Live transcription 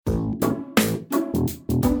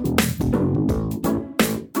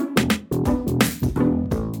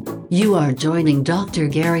You are joining Dr.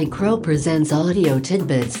 Gary Crow Presents audio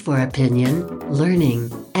tidbits for opinion, learning,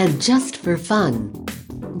 and just for fun.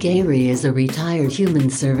 Gary is a retired human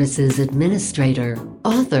services administrator,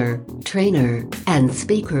 author, trainer, and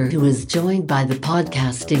speaker who is joined by the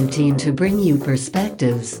podcasting team to bring you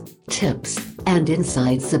perspectives, tips, and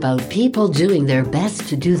insights about people doing their best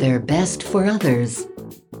to do their best for others.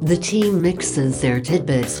 The team mixes their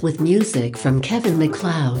tidbits with music from Kevin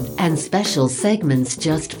MacLeod and special segments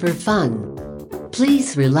just for fun.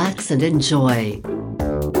 Please relax and enjoy.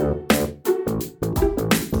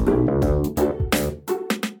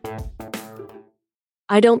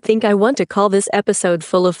 I don't think I want to call this episode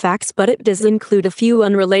full of facts, but it does include a few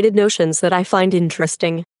unrelated notions that I find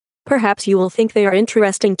interesting. Perhaps you will think they are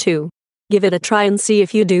interesting too. Give it a try and see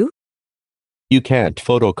if you do. You can't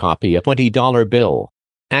photocopy a $20 bill.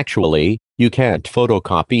 Actually, you can't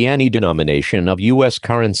photocopy any denomination of U.S.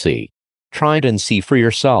 currency. Try it and see for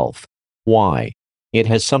yourself. Why? It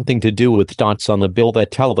has something to do with dots on the bill that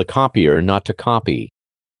tell the copier not to copy.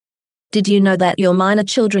 Did you know that your minor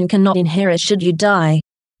children cannot inherit should you die?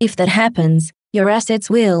 If that happens, your assets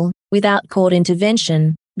will, without court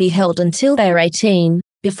intervention, be held until they are 18,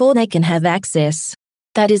 before they can have access.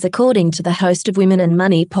 That is according to the host of Women and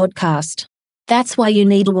Money podcast. That's why you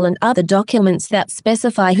need a will and other documents that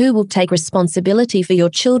specify who will take responsibility for your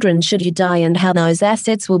children should you die and how those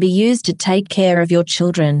assets will be used to take care of your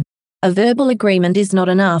children. A verbal agreement is not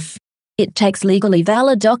enough. It takes legally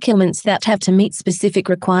valid documents that have to meet specific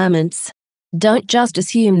requirements. Don't just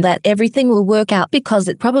assume that everything will work out, because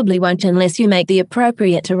it probably won't unless you make the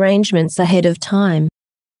appropriate arrangements ahead of time.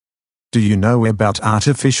 Do you know about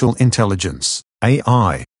artificial intelligence,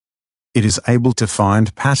 AI? It is able to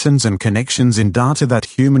find patterns and connections in data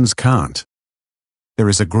that humans can't. There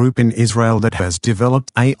is a group in Israel that has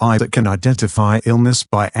developed AI that can identify illness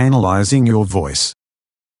by analyzing your voice.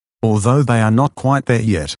 Although they are not quite there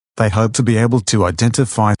yet, they hope to be able to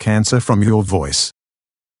identify cancer from your voice.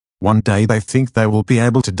 One day they think they will be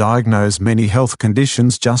able to diagnose many health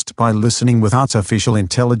conditions just by listening with artificial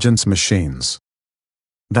intelligence machines.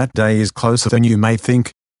 That day is closer than you may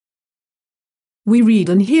think. We read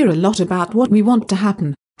and hear a lot about what we want to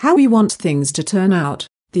happen, how we want things to turn out,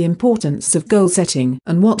 the importance of goal setting,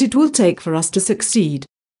 and what it will take for us to succeed.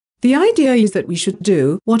 The idea is that we should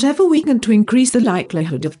do whatever we can to increase the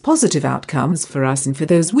likelihood of positive outcomes for us and for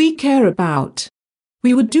those we care about.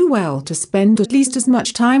 We would do well to spend at least as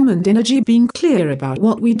much time and energy being clear about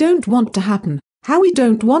what we don't want to happen, how we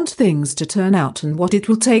don't want things to turn out, and what it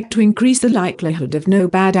will take to increase the likelihood of no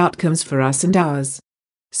bad outcomes for us and ours.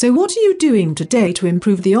 So what are you doing today to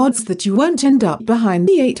improve the odds that you won't end up behind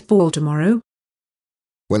the 8 ball tomorrow?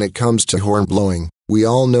 When it comes to horn blowing, we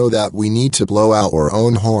all know that we need to blow out our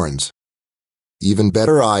own horns. Even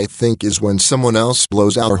better, I think, is when someone else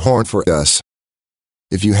blows our horn for us.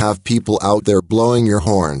 If you have people out there blowing your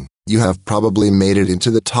horn, you have probably made it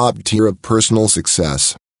into the top tier of personal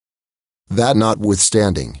success. That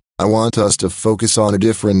notwithstanding, I want us to focus on a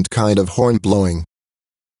different kind of horn blowing.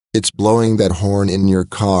 It's blowing that horn in your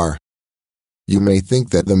car. You may think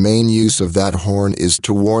that the main use of that horn is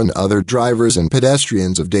to warn other drivers and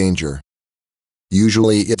pedestrians of danger.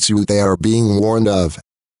 Usually it's who they are being warned of.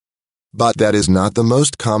 But that is not the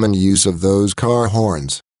most common use of those car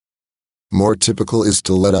horns. More typical is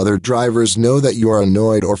to let other drivers know that you are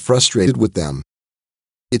annoyed or frustrated with them.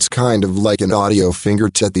 It's kind of like an audio finger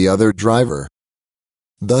at the other driver.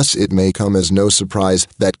 Thus, it may come as no surprise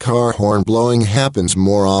that car horn blowing happens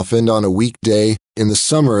more often on a weekday, in the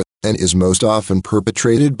summer, and is most often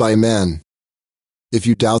perpetrated by men. If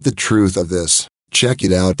you doubt the truth of this, check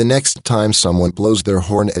it out the next time someone blows their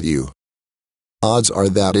horn at you. Odds are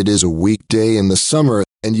that it is a weekday in the summer,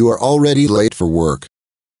 and you are already late for work.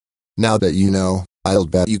 Now that you know, I'll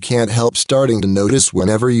bet you can't help starting to notice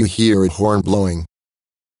whenever you hear a horn blowing.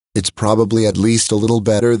 It's probably at least a little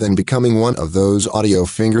better than becoming one of those audio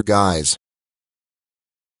finger guys.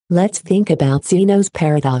 Let's think about Zeno's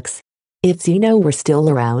paradox. If Zeno were still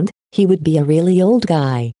around, he would be a really old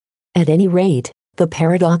guy. At any rate, the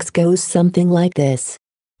paradox goes something like this.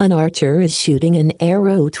 An archer is shooting an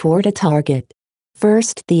arrow toward a target.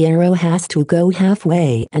 First, the arrow has to go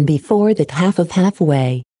halfway and before that half of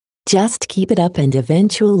halfway. Just keep it up and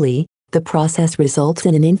eventually, the process results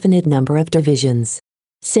in an infinite number of divisions.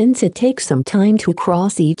 Since it takes some time to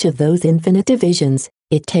cross each of those infinite divisions,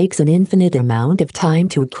 it takes an infinite amount of time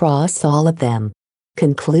to cross all of them.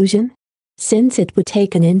 Conclusion? Since it would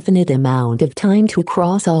take an infinite amount of time to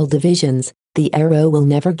cross all divisions, the arrow will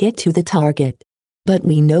never get to the target. But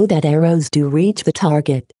we know that arrows do reach the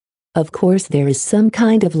target. Of course, there is some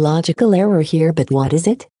kind of logical error here, but what is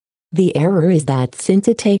it? The error is that since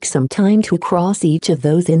it takes some time to cross each of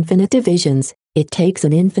those infinite divisions, it takes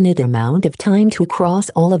an infinite amount of time to cross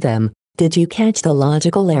all of them. Did you catch the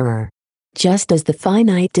logical error? Just as the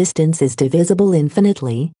finite distance is divisible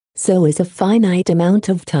infinitely, so is a finite amount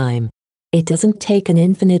of time. It doesn't take an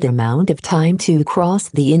infinite amount of time to cross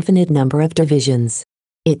the infinite number of divisions.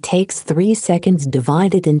 It takes 3 seconds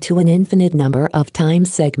divided into an infinite number of time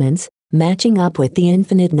segments, matching up with the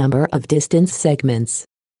infinite number of distance segments.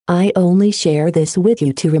 I only share this with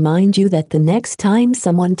you to remind you that the next time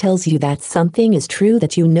someone tells you that something is true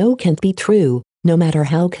that you know can't be true, no matter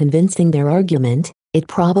how convincing their argument, it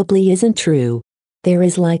probably isn't true. There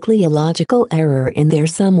is likely a logical error in there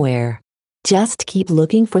somewhere. Just keep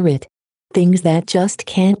looking for it. Things that just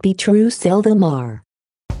can't be true seldom are.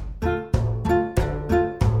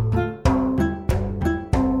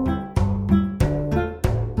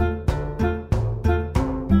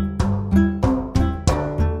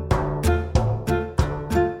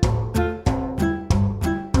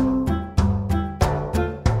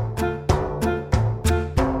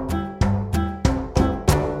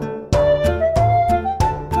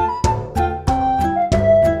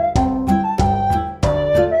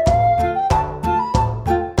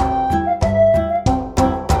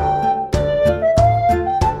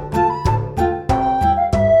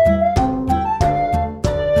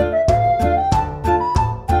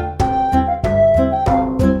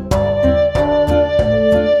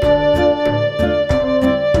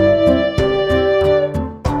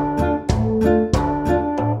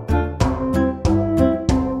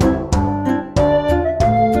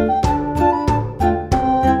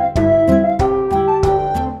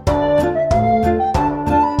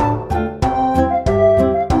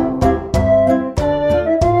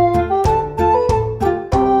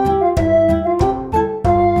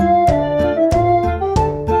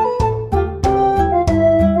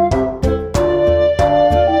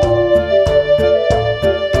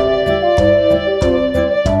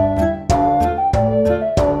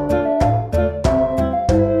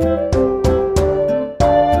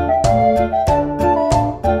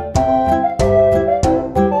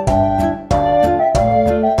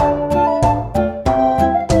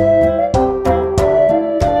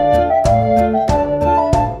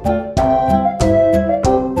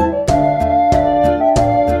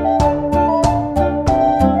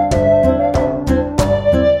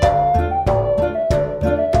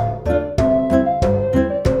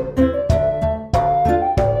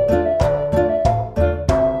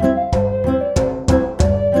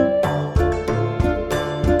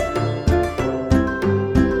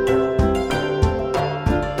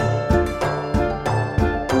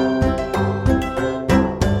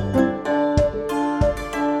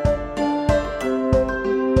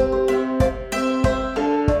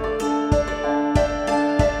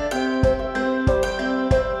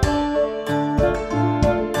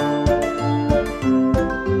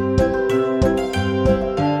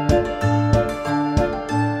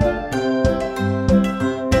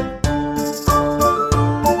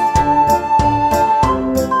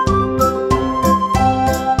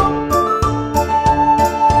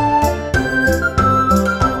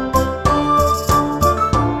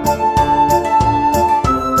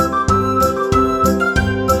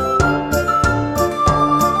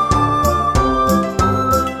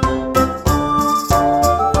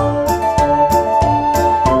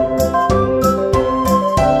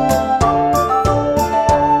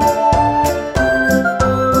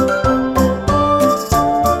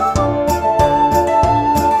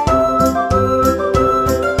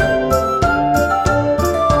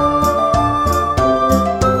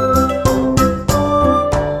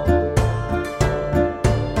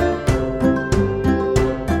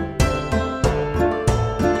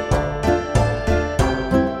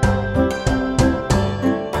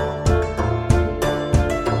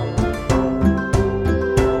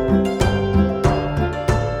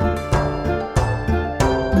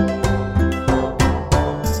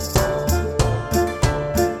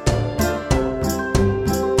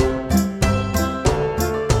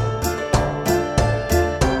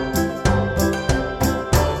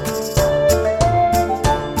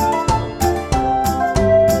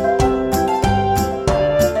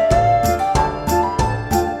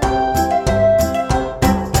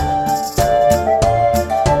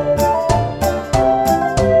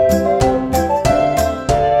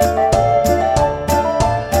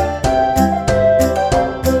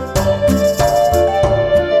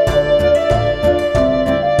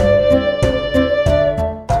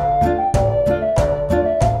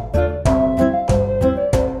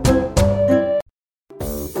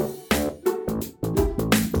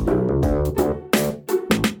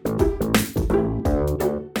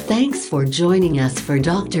 for joining us for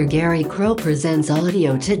Dr. Gary Crow Presents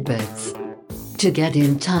Audio Tidbits. To get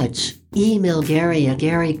in touch, email Gary at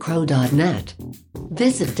garycrow.net.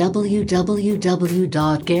 Visit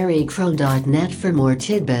www.garycrow.net for more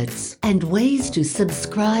tidbits and ways to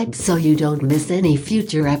subscribe so you don't miss any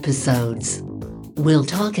future episodes. We'll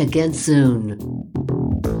talk again soon.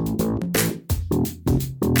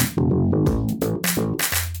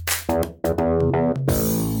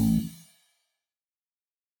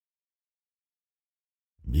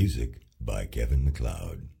 Music by Kevin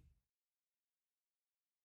MacLeod.